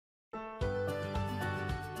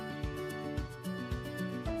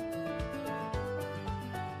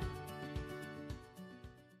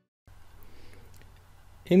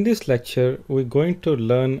In this lecture, we're going to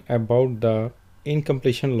learn about the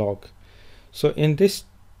incompletion log. So in this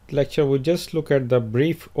lecture, we just look at the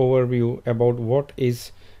brief overview about what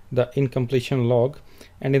is the incompletion log.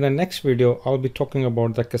 And in the next video, I'll be talking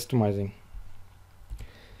about the customizing.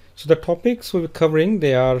 So the topics we'll be covering,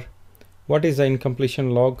 they are what is the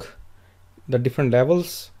incompletion log, the different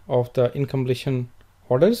levels of the incompletion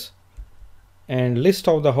orders, and list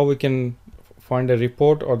of the how we can find a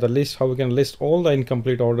report, or the list how we can list all the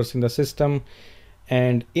incomplete orders in the system,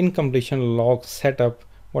 and incompletion log setup,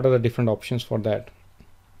 what are the different options for that.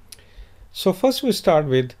 So first we start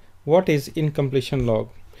with what is incompletion log.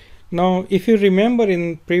 Now if you remember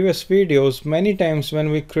in previous videos, many times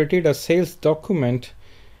when we created a sales document,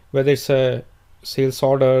 whether it's a sales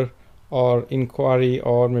order or inquiry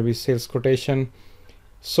or maybe sales quotation,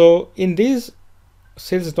 so in these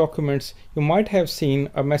sales documents you might have seen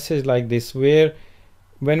a message like this, where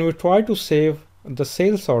when we try to save the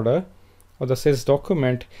sales order or the sales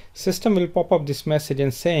document, system will pop up this message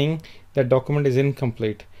and saying that document is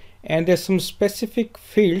incomplete, and there's some specific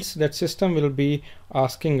fields that system will be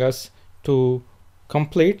asking us to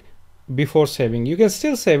complete before saving. You can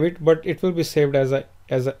still save it, but it will be saved as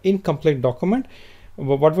an incomplete document.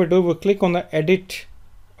 What we do, we click on the edit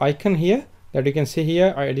icon here that you can see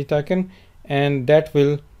here, edit icon, and that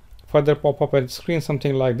will further pop up a screen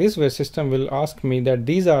something like this, where system will ask me that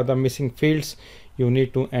these are the missing fields, you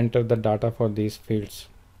need to enter the data for these fields.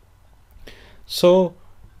 So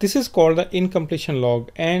this is called the incompletion log,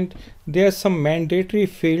 and there are some mandatory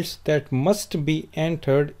fields that must be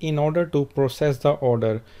entered in order to process the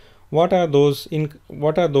order. What are those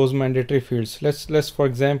mandatory fields? Let's for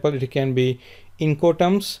example, it can be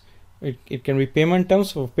Incoterms. It can be payment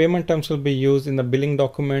terms. So payment terms will be used in the billing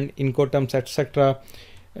document, Incoterms, etc.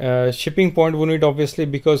 Shipping point we need, obviously,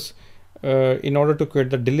 because in order to create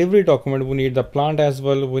the delivery document, we need the plant as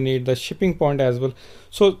well, we need the shipping point as well.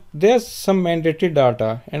 So there's some mandatory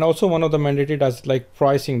data, and also one of the mandatory data is like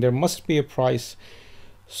pricing. There must be a price.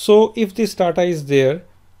 So if this data is there,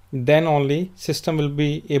 then only system will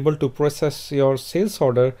be able to process your sales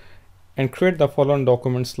order and create the following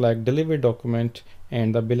documents like delivery document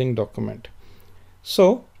and the billing document.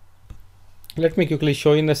 So let me quickly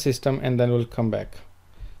show you in the system and then we'll come back.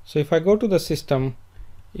 So if I go to the system,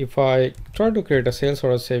 if I try to create a sales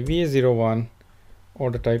order, say VA01,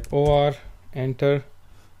 order type OR, enter,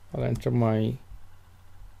 I'll enter my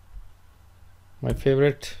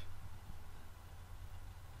favorite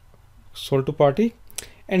sold to party,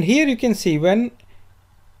 and here you can see when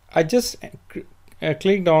I just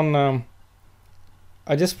clicked on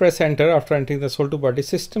I just press enter after entering the sold to party,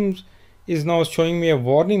 system is now showing me a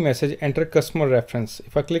warning message, enter customer reference.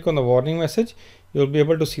 If I click on the warning message, you'll be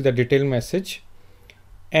able to see the detailed message,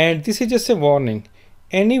 and this is just a warning.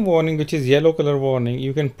 Any warning which is yellow color warning,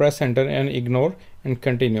 you can press enter and ignore and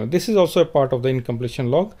continue. This is also a part of the incompletion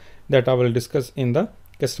log that I will discuss in the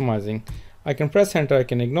customizing. I can press enter, I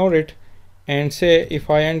can ignore it, and say if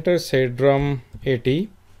I enter say drum 80,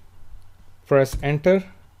 press enter,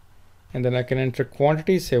 and then I can enter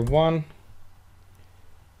quantity, say 1,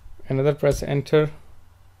 another press enter,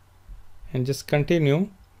 and just continue.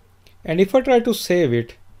 And if I try to save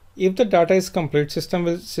it, if the data is complete, system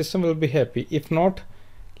will be happy. If not,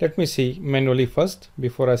 let me see manually first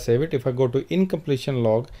before I save it. If I go to incompletion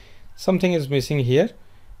log, something is missing here.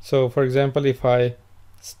 So for example, if I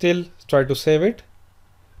still try to save it,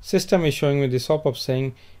 system is showing me this pop-up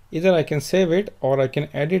saying either I can save it or I can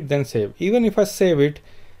edit then save. Even if I save it,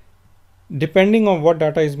 depending on what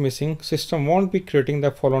data is missing, system won't be creating the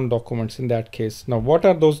following documents in that case. Now what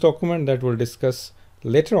are those documents, that we'll discuss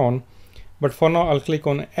later on, but for now I'll click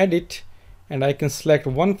on edit, and I can select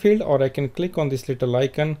one field, or I can click on this little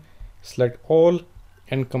icon, select all,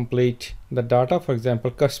 and complete the data. For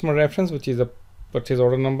example, customer reference, which is a purchase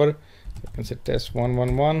order number, I can say test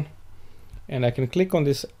 111, and I can click on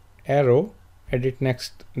this arrow, edit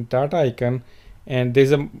next data icon, and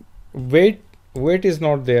there's a weight is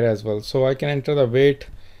not there as well, so I can enter the weight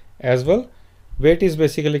as well. Weight is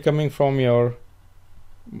basically coming from your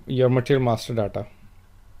material master data.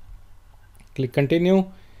 Click continue,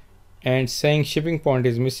 and saying shipping point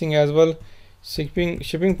is missing as well.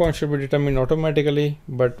 Shipping point should be determined automatically,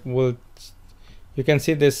 but you can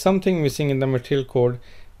see there's something missing in the material code,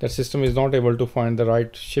 that system is not able to find the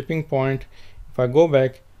right shipping point. If I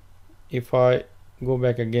go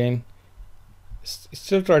back again,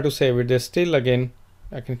 still try to save it, there's still again,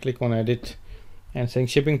 I can click on edit and saying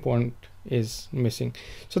shipping point is missing.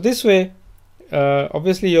 So this way,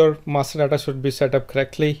 obviously your master data should be set up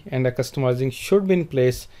correctly, and the customizing should be in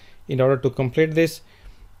place in order to complete this.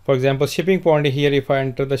 For example, shipping point here, if I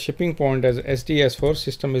enter the shipping point as SD S4,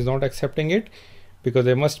 system is not accepting it because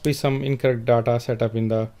there must be some incorrect data set up in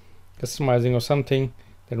the customizing or something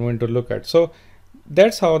that we want to look at. So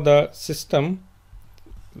that's how the system,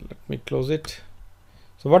 let me close it.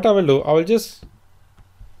 So what I will do, I will just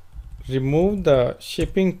remove the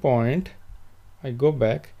shipping point. I go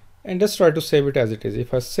back and just try to save it as it is.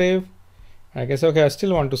 If I save, I can say, okay, I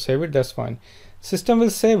still want to save it, that's fine. System will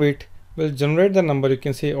save it, will generate the number. You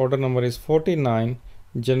can see order number is 49,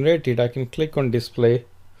 generate it. I can click on display,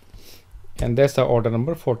 and that's the order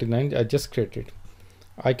number 49 I just created.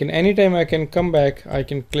 I can anytime I can come back, I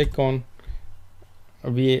can click on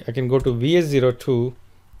I can go to VS02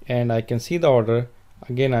 and I can see the order.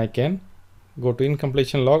 Again, I can go to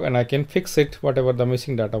incompletion log and I can fix it, whatever the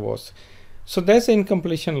missing data was. So that's the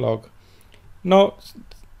incompletion log. Now,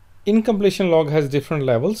 incompletion log has different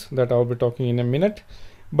levels that I'll be talking in a minute,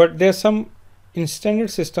 but there's some in standard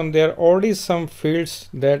system, there are already some fields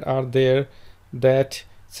that are there that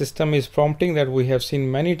system is prompting that we have seen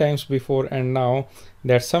many times before, and now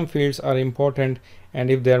that some fields are important, and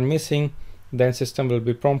if they are missing, then system will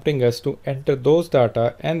be prompting us to enter those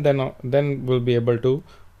data, and then we'll be able to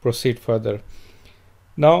proceed further.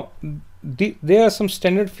 Now there are some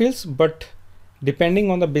standard fields, but depending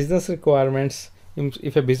on the business requirements,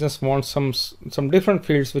 if a business wants some different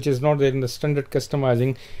fields which is not there in the standard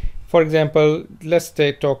customizing. For example, let's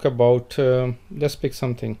talk about let's pick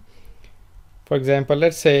something. For example,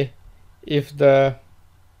 let's say if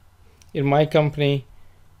in my company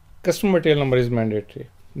customer material number is mandatory,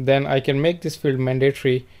 then I can make this field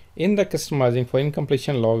mandatory in the customizing for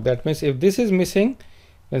incompletion log. That means if this is missing,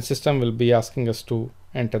 then system will be asking us to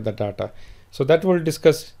enter the data. So that we'll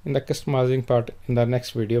discuss in the customizing part in the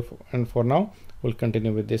next video, and for now we'll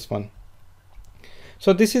continue with this one.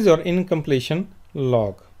 So this is your incompletion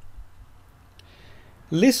log.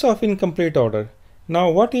 List of incomplete order. Now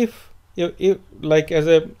what if like as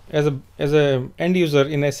a end user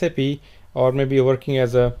in SAP, or maybe you're working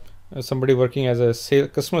as somebody working as a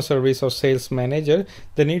customer service or sales manager,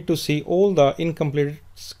 they need to see all the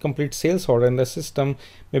complete sales order in the system.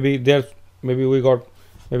 Maybe we got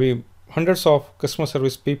maybe hundreds of customer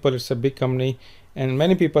service people. It's a big company, and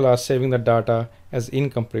many people are saving the data as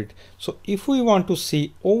incomplete. So if we want to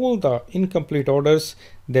see all the incomplete orders,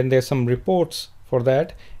 then there's some reports for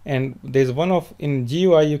that, and there's one in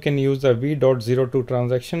GUI you can use the v.02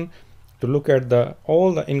 transaction to look at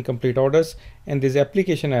all the incomplete orders, and there's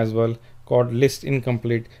application as well called list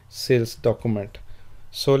incomplete sales document.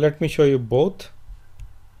 So let me show you both.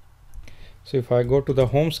 So if I go to the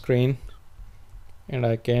home screen and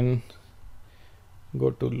I can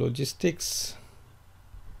go to logistics,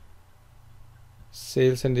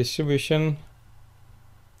 sales and distribution,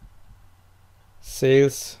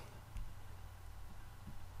 sales,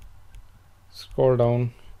 scroll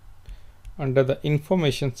down under the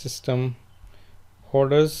information system,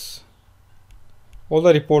 orders, all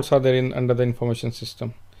the reports are there under the information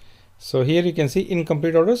system. So here you can see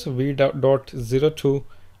incomplete orders v.02.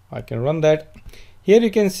 I can run that. Here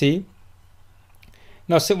you can see.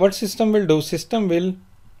 Now so what system will do, system will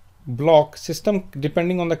block,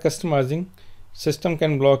 depending on the customizing, system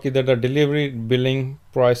can block either the delivery, billing,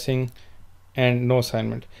 pricing, and no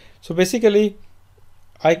assignment. So basically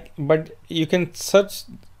but you can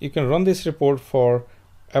run this report for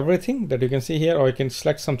everything that you can see here, or you can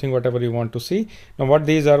select something whatever you want to see. Now what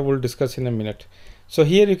these are, we'll discuss in a minute. So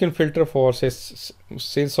here you can filter for say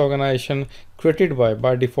sales organization created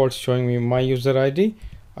by default showing me my user ID.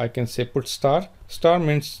 I can say put star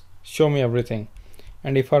means show me everything,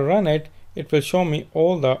 and if I run it, it will show me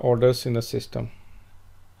all the orders in the system.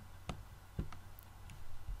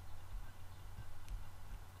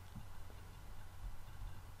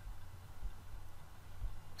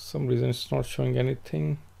 Some reason it's not showing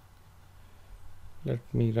anything. Let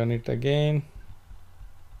me run it again.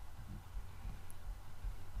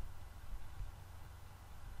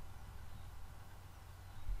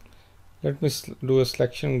 Let me do a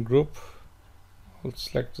selection group. I'll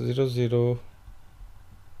select 00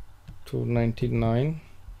 to 99.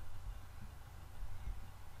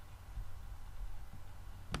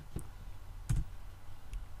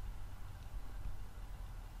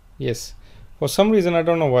 Yes. For some reason, I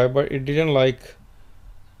don't know why, but it didn't like,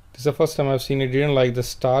 this is the first time I've seen it didn't like the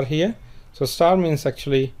star here. So star means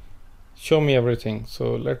actually show me everything.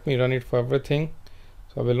 So let me run it for everything.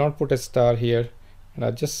 So I will not put a star here, and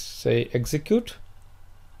I'll just say execute.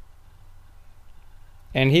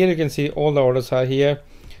 And here you can see all the orders are here.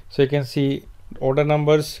 So you can see order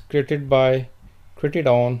numbers created by, created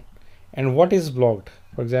on, and what is blocked.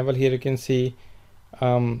 For example, here you can see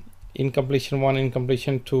incompletion 1,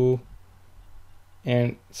 incompletion 2,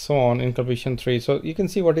 and so on, incompletion 3. So you can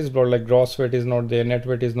see what is blocked, like gross weight is not there, net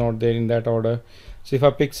weight is not there in that order. So if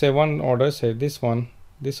I pick say one order, say this one,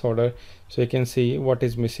 this order, so you can see what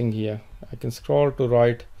is missing here. I can scroll to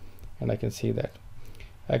right and I can see that.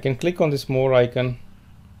 I can click on this more icon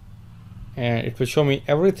and it will show me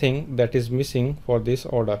everything that is missing for this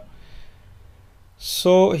order.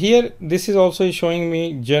 So here this is also showing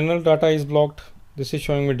me general data is blocked, this is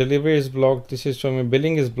showing me delivery is blocked, this is showing me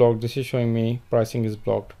billing is blocked, this is showing me pricing is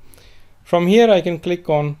blocked. From here I can click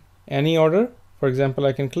on any order. For example,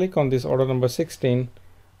 I can click on this order number 16.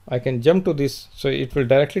 I can jump to this, so it will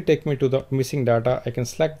directly take me to the missing data. I can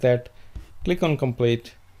select that, click on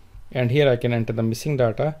complete, and here I can enter the missing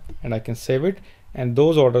data and I can save it, and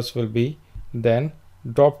those orders will be then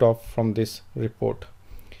dropped off from this report.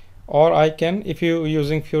 Or I can, if you're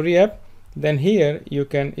using Fury app, then here you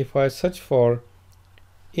can, if I search for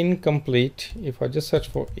incomplete, if I just search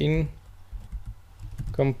for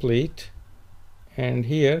incomplete, and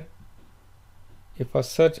here if I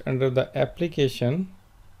search under the application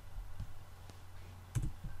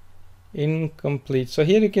incomplete, so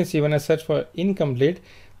here you can see when I search for incomplete,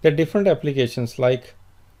 there are different applications like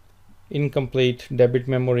incomplete debit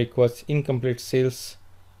memo request, incomplete sales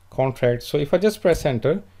contract. So if I just press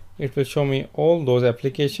enter, it will show me all those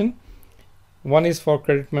applications. One is for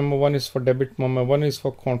credit memo, one is for debit memo, one is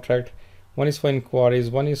for contract, one is for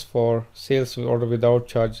inquiries, one is for sales order without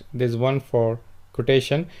charge, there's one for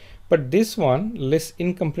quotation. But this one lists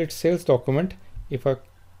incomplete sales document. If I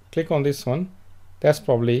click on this one, that's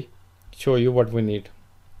probably show you what we need.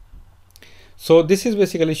 So this is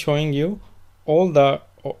basically showing you all the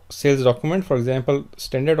sales document, for example,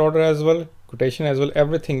 standard order as well, quotation as well,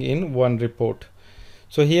 everything in one report.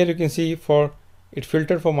 So here you can see for it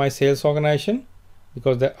filtered for my sales organization,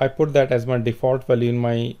 because I put that as my default value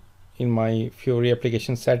in my Fury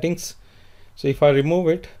application settings. So if I remove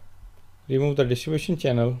it, remove the distribution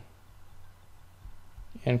channel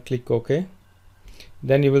and click OK,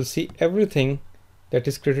 then you will see everything that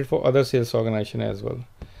is created for other sales organization as well.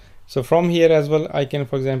 So from here as well, I can,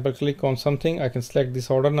 for example, click on something, I can select this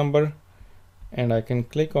order number and I can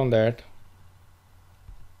click on that.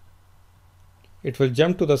 It will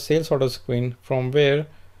jump to the sales order screen from where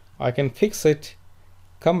I can fix it,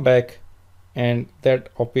 come back, and that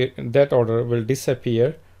order will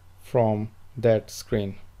disappear from that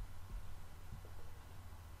screen.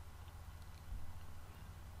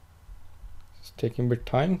 It's taking a bit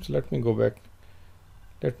time, so let me go back.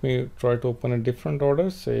 Let me try to open a different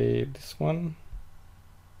order, say this one.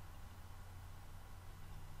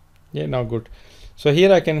 Yeah, now good. So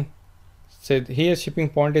here I can say here shipping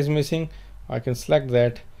point is missing. I can select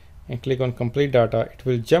that and click on complete data. It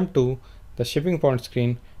will jump to the shipping point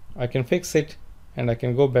screen. I can fix it and I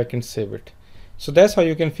can go back and save it. So that's how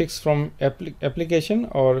you can fix from application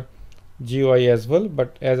or GUI as well.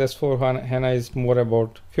 But as S4 HANA is more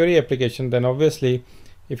about Fury application, then obviously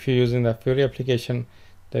if you're using the Fury application,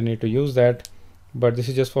 then you need to use that. But this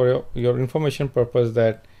is just for your information purpose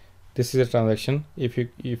that this is a transaction. If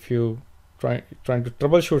you trying to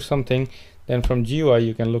troubleshoot something, then from GUI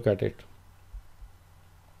you can look at it.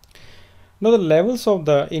 Now the levels of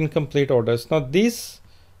the incomplete orders. Now these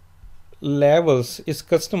levels is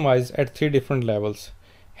customized at 3 different levels: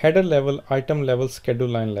 header level, item level, schedule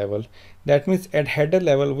line level. That means at header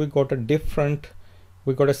level we got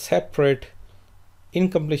a separate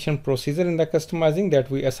incompletion procedure in the customizing that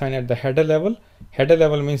we assign at the header level. Header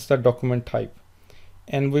level means the document type,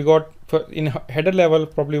 and we got in header level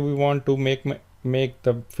probably we want to make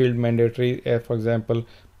the field mandatory, for example,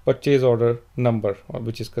 purchase order number,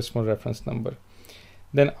 which is customer reference number.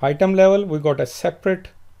 Then item level we got a separate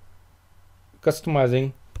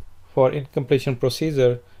customizing for incompletion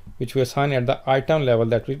procedure which we assign at the item level,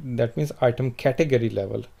 that means item category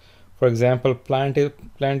level. For example, plant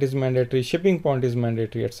is mandatory, shipping point is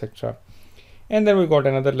mandatory, etc. And then we got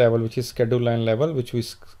another level which is schedule line level, which we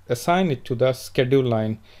assign it to the schedule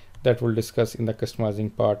line that we'll discuss in the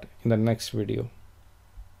customizing part in the next video.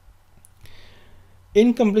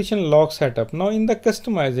 Incompletion log setup. Now in the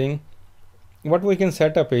customizing, what we can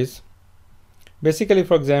set up is basically,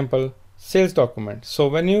 for example, sales document. So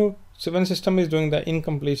when system is doing the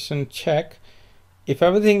incompletion check, if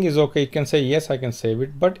everything is okay, it can say yes, I can save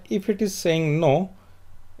it. But if it is saying no,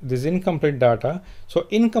 this is incomplete data, so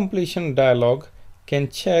incompletion dialog can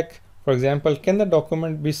check, for example, can the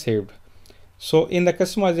document be saved? So in the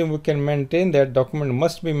customizing we can maintain that document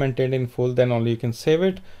must be maintained in full, then only you can save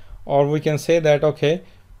it. Or we can say that, okay,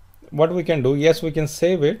 what we can do, yes, we can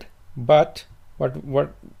save it, but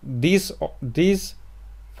what these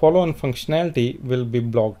follow-on functionality will be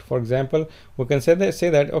blocked. For example, we can say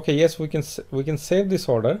that okay, yes, we can save this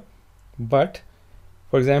order, but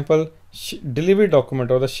for example, delivery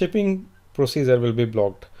document or the shipping procedure will be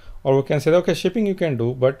blocked. Or we can say, okay, shipping you can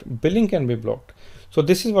do, but billing can be blocked. So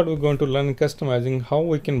this is what we're going to learn in customizing, how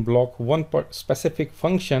we can block one specific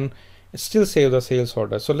function, still save the sales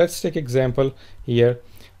order. So let's take example here.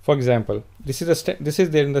 For example, this is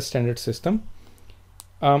there in the standard system.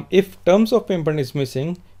 If terms of payment is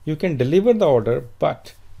missing, you can deliver the order,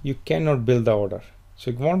 but you cannot bill the order.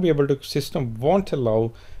 So you won't be able to, system won't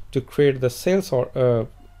allow to create the sales or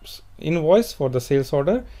invoice for the sales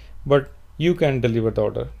order, but you can deliver the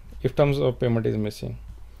order if terms of payment is missing.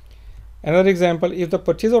 Another example, if the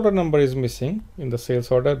purchase order number is missing in the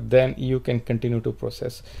sales order, then you can continue to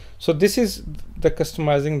process. So this is the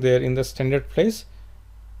customizing there in the standard place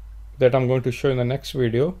that I'm going to show in the next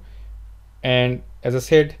video. And as I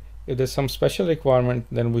said, if there's some special requirement,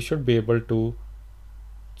 then we should be able to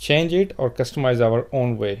change it or customize our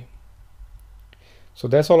own way. So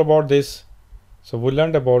that's all about this. So we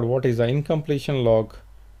learned about what is the incompletion log,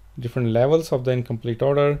 different levels of the incomplete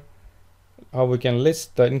order, how we can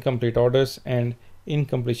list the incomplete orders, and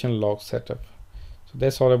incompletion log setup. So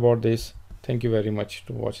that's all about this. Thank you very much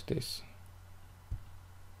to watch this.